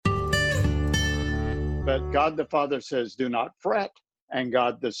But God the Father says, do not fret. And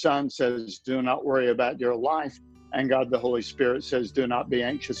God the Son says, do not worry about your life. And God the Holy Spirit says, do not be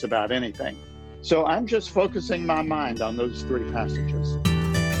anxious about anything. So I'm just focusing my mind on those three passages.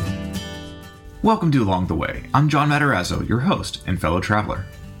 Welcome to Along the Way. I'm John Matarazzo, your host and fellow traveler.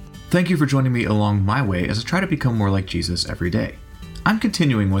 Thank you for joining me along my way as I try to become more like Jesus every day. I'm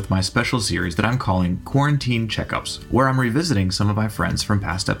continuing with my special series that I'm calling Quarantine Checkups, where I'm revisiting some of my friends from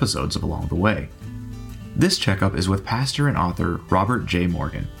past episodes of Along the Way. This checkup is with pastor and author Robert J.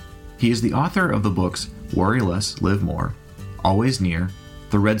 Morgan. He is the author of the books Worry Less, Live More, Always Near,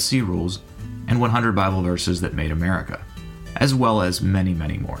 The Red Sea Rules, and 100 Bible Verses That Made America, as well as many,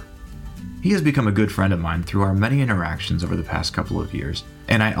 many more. He has become a good friend of mine through our many interactions over the past couple of years,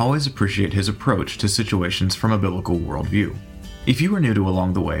 and I always appreciate his approach to situations from a biblical worldview. If you are new to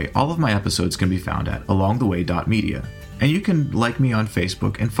Along the Way, all of my episodes can be found at alongtheway.media, and you can like me on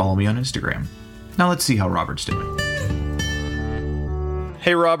Facebook and follow me on Instagram. Now let's see how Robert's doing.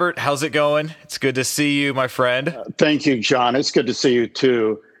 Hey Robert, how's it going? It's good to see you, my friend. Thank you, John. It's good to see you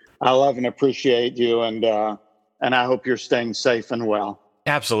too. I love and appreciate you, and I hope you're staying safe and well.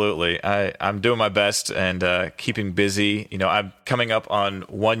 Absolutely. I'm doing my best and keeping busy. You know, I'm coming up on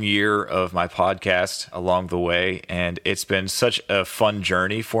 1 year of my podcast Along the Way, and it's been such a fun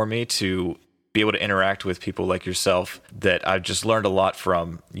journey for me to be able to interact with people like yourself that I've just learned a lot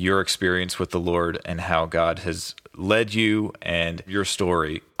from your experience with the Lord and how God has led you and your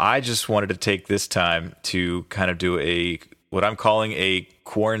story. I just wanted to take this time to kind of do what I'm calling a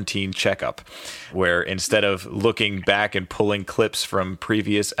quarantine checkup, where instead of looking back and pulling clips from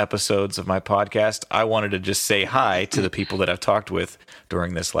previous episodes of my podcast, I wanted to just say hi to the people that I've talked with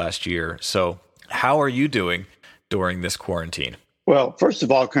during this last year. So how are you doing during this quarantine? Well, first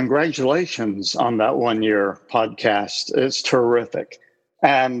of all, congratulations on that 1 year podcast. It's terrific.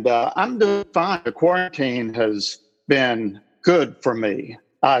 And I'm doing fine. The quarantine has been good for me.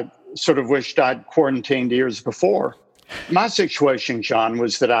 I sort of wished I'd quarantined years before. My situation, John,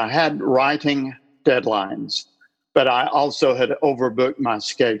 was that I had writing deadlines, but I also had overbooked my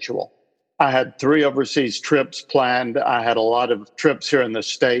schedule. I had 3 overseas trips planned. I had a lot of trips here in the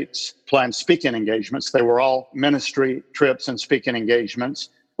States, planned speaking engagements. They were all ministry trips and speaking engagements.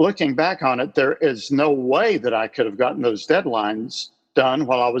 Looking back on it, there is no way that I could have gotten those deadlines done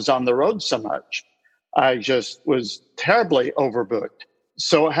while I was on the road so much. I just was terribly overbooked.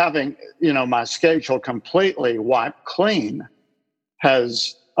 So having, my schedule completely wiped clean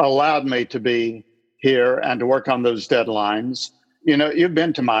has allowed me to be here and to work on those deadlines. You've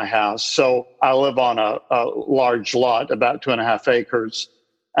been to my house, so I live on a large lot, about 2.5 acres,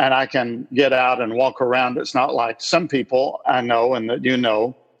 and I can get out and walk around. It's not like some people I know and that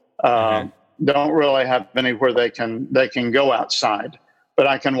don't really have anywhere they can go outside. But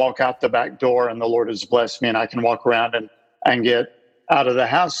I can walk out the back door, and the Lord has blessed me, and I can walk around and get out of the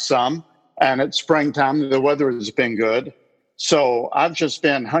house some. And it's springtime, the weather has been good. So I've just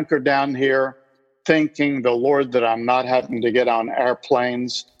been hunkered down here, thanking the Lord that I'm not having to get on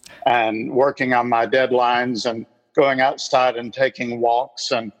airplanes and working on my deadlines and going outside and taking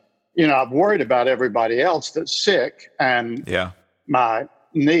walks. And, I've worried about everybody else that's sick. And my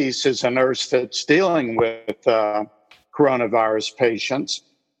niece is a nurse that's dealing with coronavirus patients.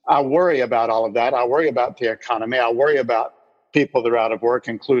 I worry about all of that. I worry about the economy. I worry about people that are out of work,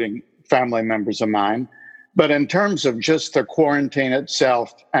 including family members of mine. But in terms of just the quarantine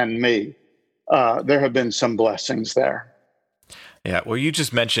itself and me, there have been some blessings there. Yeah, well, you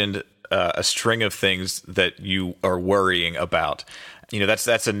just mentioned a string of things that you are worrying about.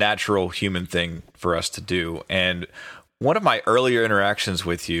 That's a natural human thing for us to do. And one of my earlier interactions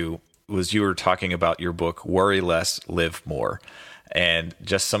with you was you were talking about your book, Worry Less, Live More, and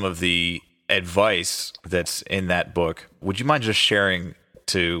just some of the advice that's in that book. Would you mind just sharing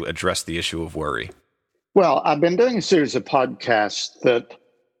to address the issue of worry? Well, I've been doing a series of podcasts that,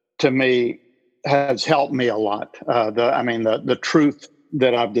 to me, has helped me a lot. The truth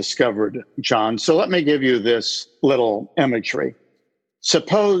that I've discovered, John. So let me give you this little imagery.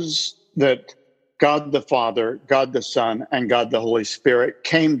 Suppose that God the Father, God the Son, and God the Holy Spirit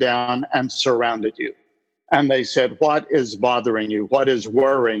came down and surrounded you. And they said, what is bothering you? What is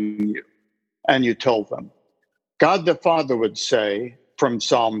worrying you? And you told them. God the Father would say from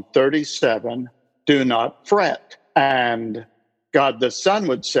Psalm 37, do not fret. And God the Son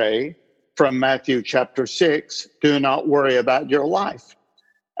would say from Matthew chapter 6, do not worry about your life.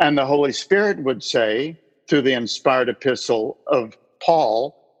 And the Holy Spirit would say through the inspired epistle of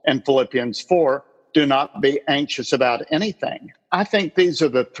Paul in Philippians 4, do not be anxious about anything. I think these are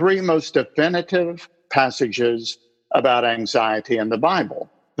the 3 most definitive passages about anxiety in the Bible.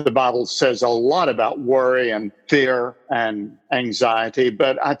 the Bible says a lot about worry and fear and anxiety,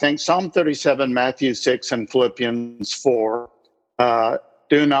 but I think Psalm 37, Matthew 6, and Philippians 4,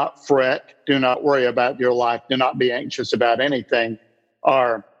 do not fret, do not worry about your life, do not be anxious about anything,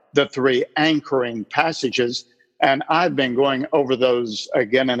 are the three anchoring passages. And I've been going over those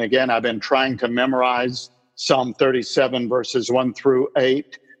again and again. I've been trying to memorize Psalm 37, verses 1 through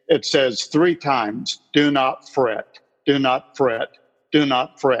 8. It says 3 times, do not fret, do not fret, do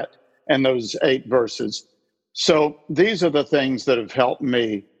not fret, in those 8 verses. So these are the things that have helped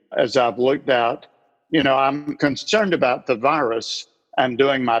me as I've looked out. You know, I'm concerned about the virus. I'm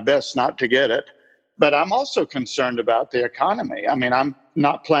doing my best not to get it, but I'm also concerned about the economy. I mean, I'm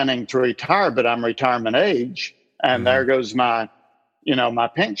not planning to retire, but I'm retirement age, and there goes my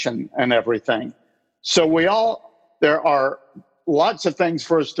pension and everything. So there are lots of things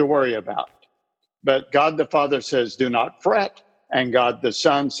for us to worry about, but God the Father says, do not fret. And God the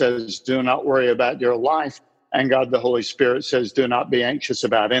Son says, do not worry about your life. And God the Holy Spirit says, do not be anxious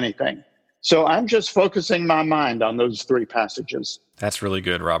about anything. So I'm just focusing my mind on those 3 passages. That's really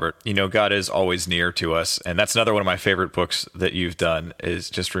good, Robert. You know, God is always near to us. And that's another one of my favorite books that you've done, is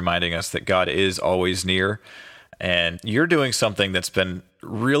just reminding us that God is always near. And you're doing something that's been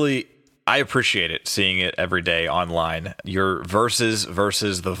really, I appreciate it, seeing it every day online. Your versus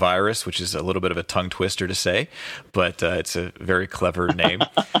the virus, which is a little bit of a tongue twister to say, but it's a very clever name.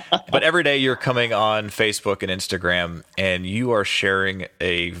 But every day you're coming on Facebook and Instagram, and you are sharing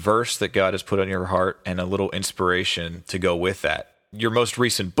a verse that God has put on your heart and a little inspiration to go with that. Your most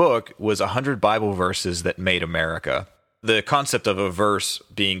recent book was 100 Bible Verses That Made America. The concept of a verse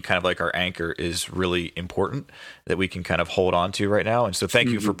being kind of like our anchor is really important, that we can kind of hold on to right now. And so thank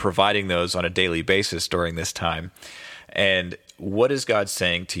you for providing those on a daily basis during this time. And what is God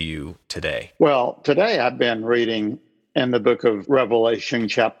saying to you today? Well, today I've been reading in the book of Revelation,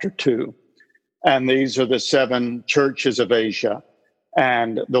 chapter 2. And these are the 7 churches of Asia.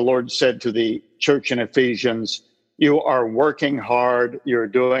 And the Lord said to the church in Ephesians, you are working hard, you're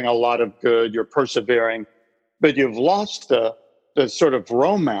doing a lot of good, you're persevering, but you've lost the sort of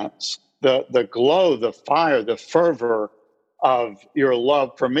romance, the glow, the fire, the fervor of your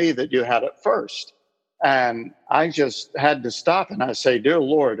love for me that you had at first. And I just had to stop and I say, dear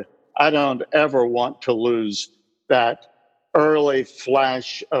Lord, I don't ever want to lose that early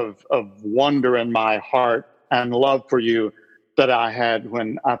flash of wonder in my heart and love for you that I had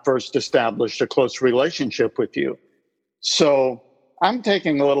when I first established a close relationship with you. So I'm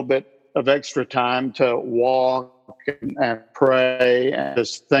taking a little bit of extra time to walk and pray and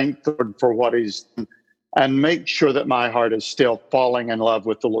just thank the Lord for what he's done and make sure that my heart is still falling in love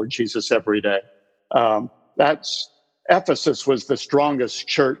with the Lord Jesus every day. Ephesus was the strongest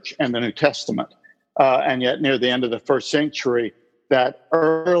church in the New Testament. And yet near the end of the first century, that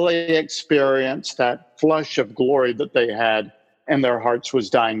early experience, that flush of glory that they had in their hearts was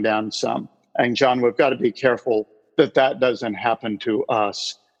dying down some. And John, we've got to be careful that doesn't happen to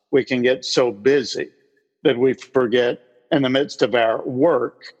us. We can get so busy that we forget, in the midst of our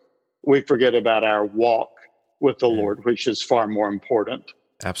work, we forget about our walk with the Lord, which is far more important.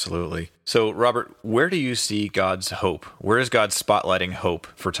 Absolutely. So, Robert, where do you see God's hope? Where is God spotlighting hope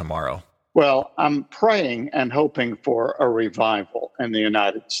for tomorrow? Well, I'm praying and hoping for a revival in the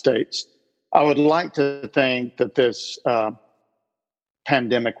United States. I would like to think that this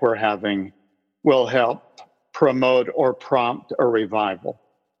pandemic we're having will help promote or prompt a revival.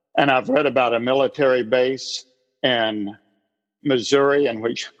 And I've read about a military base in Missouri in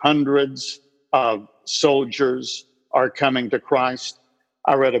which hundreds of soldiers are coming to Christ.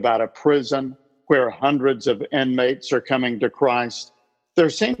 I read about a prison where hundreds of inmates are coming to Christ. There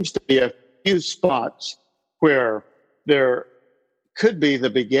seems to be a few spots where there could be the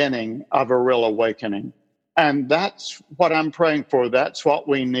beginning of a real awakening. And that's what I'm praying for. That's what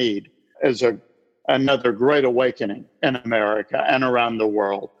we need, is another great awakening in America and around the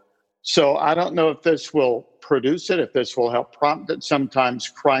world. So I don't know if this will produce it, if this will help prompt it. Sometimes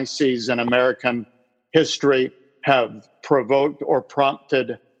crises in American history have provoked or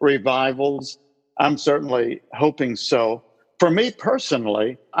prompted revivals. I'm certainly hoping so. For me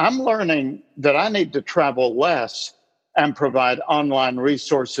personally, I'm learning that I need to travel less and provide online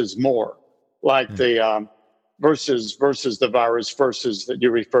resources more, like the versus the virus verses that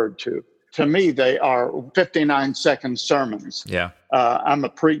you referred to. To me, they are 59-second sermons. Yeah. I'm a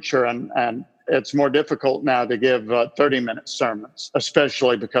preacher, and it's more difficult now to give 30-minute sermons,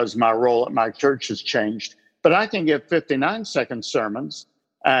 especially because my role at my church has changed. But I can give 59-second sermons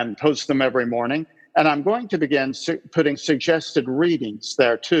and post them every morning. And I'm going to begin putting suggested readings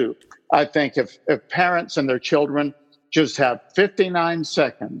there, too. I think if parents and their children just have 59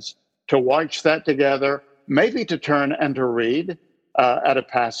 seconds to watch that together, maybe to turn and to read at a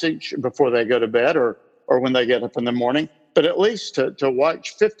passage before they go to bed or when they get up in the morning, but at least to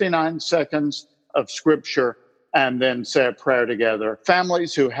watch 59 seconds of scripture and then say a prayer together.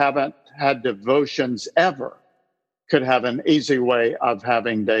 Families who haven't had devotions ever could have an easy way of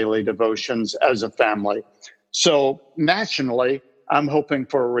having daily devotions as a family. So nationally, I'm hoping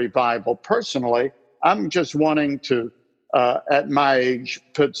for a revival. Personally, I'm just wanting to, at my age,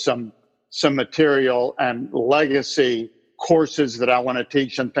 put some material and legacy courses that I want to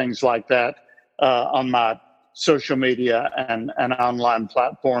teach and things like that on my social media and online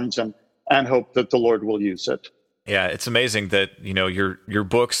platforms, and hope that the Lord will use it. Yeah, it's amazing that, your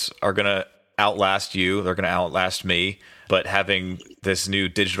books are going to outlast you. They're going to outlast me. But having this new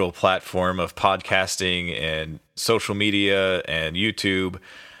digital platform of podcasting and social media and YouTube,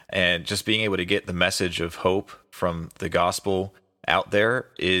 and just being able to get the message of hope from the gospel out there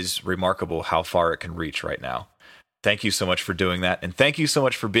is remarkable how far it can reach right now. Thank you so much for doing that. And thank you so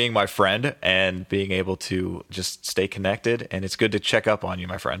much for being my friend and being able to just stay connected. And it's good to check up on you,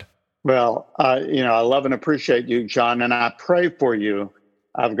 my friend. Well, I love and appreciate you, John, and I pray for you.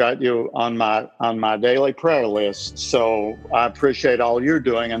 I've got you on my daily prayer list. So I appreciate all you're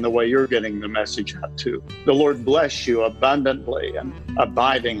doing and the way you're getting the message out too. The Lord bless you abundantly and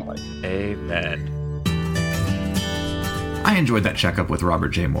abidingly. Amen. I enjoyed that checkup with Robert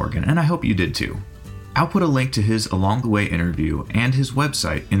J. Morgan, and I hope you did too. I'll put a link to his Along the Way interview and his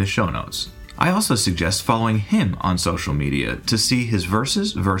website in the show notes. I also suggest following him on social media to see his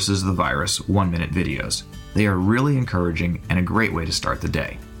Verses versus the Virus 1-minute videos. They are really encouraging and a great way to start the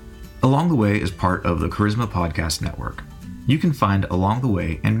day. Along the Way is part of the Charisma Podcast Network. You can find Along the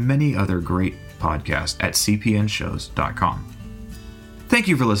Way and many other great podcasts at cpnshows.com. Thank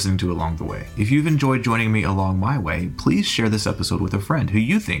you for listening to Along the Way. If you've enjoyed joining me along my way, please share this episode with a friend who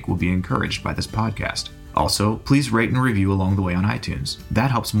you think will be encouraged by this podcast. Also, please rate and review Along the Way on iTunes.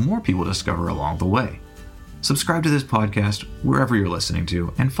 That helps more people discover Along the Way. Subscribe to this podcast wherever you're listening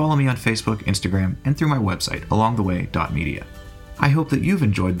to, and follow me on Facebook, Instagram, and through my website, alongtheway.media. I hope that you've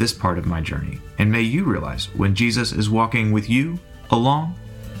enjoyed this part of my journey, and may you realize when Jesus is walking with you along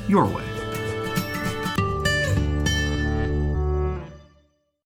your way.